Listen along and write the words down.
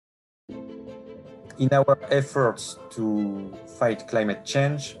In our efforts to fight climate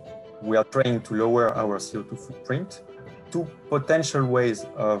change, we are trying to lower our CO2 footprint. Two potential ways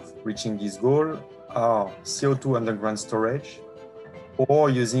of reaching this goal are CO2 underground storage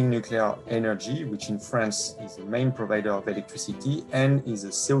or using nuclear energy, which in France is the main provider of electricity and is a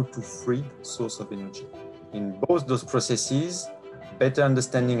CO2-free source of energy. In both those processes, better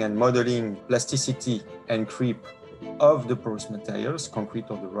understanding and modeling plasticity and creep of the porous materials, concrete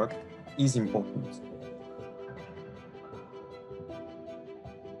or the rock, is important.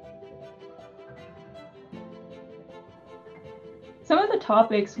 Some of the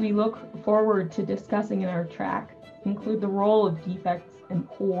topics we look forward to discussing in our track include the role of defects and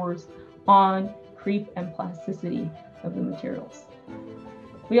pores on creep and plasticity of the materials.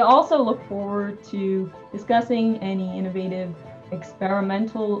 We also look forward to discussing any innovative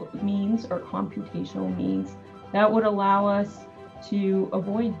experimental means or computational means that would allow us to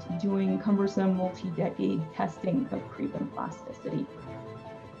avoid doing cumbersome multi-decade testing of creep and plasticity.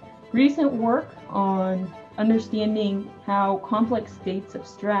 Recent work on understanding how complex states of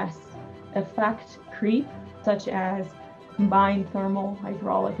stress affect creep, such as combined thermal,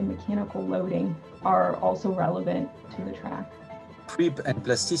 hydraulic, and mechanical loading, are also relevant to the track. Creep and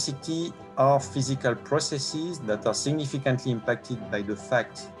plasticity are physical processes that are significantly impacted by the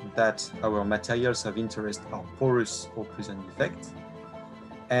fact that our materials of interest are porous or present defect.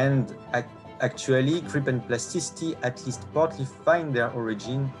 And actually, creep and plasticity at least partly find their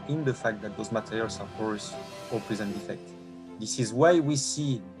origin in the fact that those materials are porous or present defect. This is why we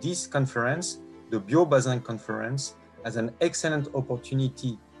see this conference, the Biot-Bazant conference, as an excellent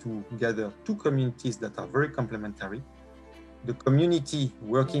opportunity to gather two communities that are very complementary: the community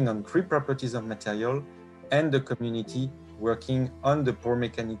working on creep properties of material and the community working on the pore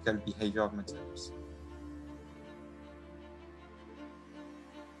mechanical behavior of materials.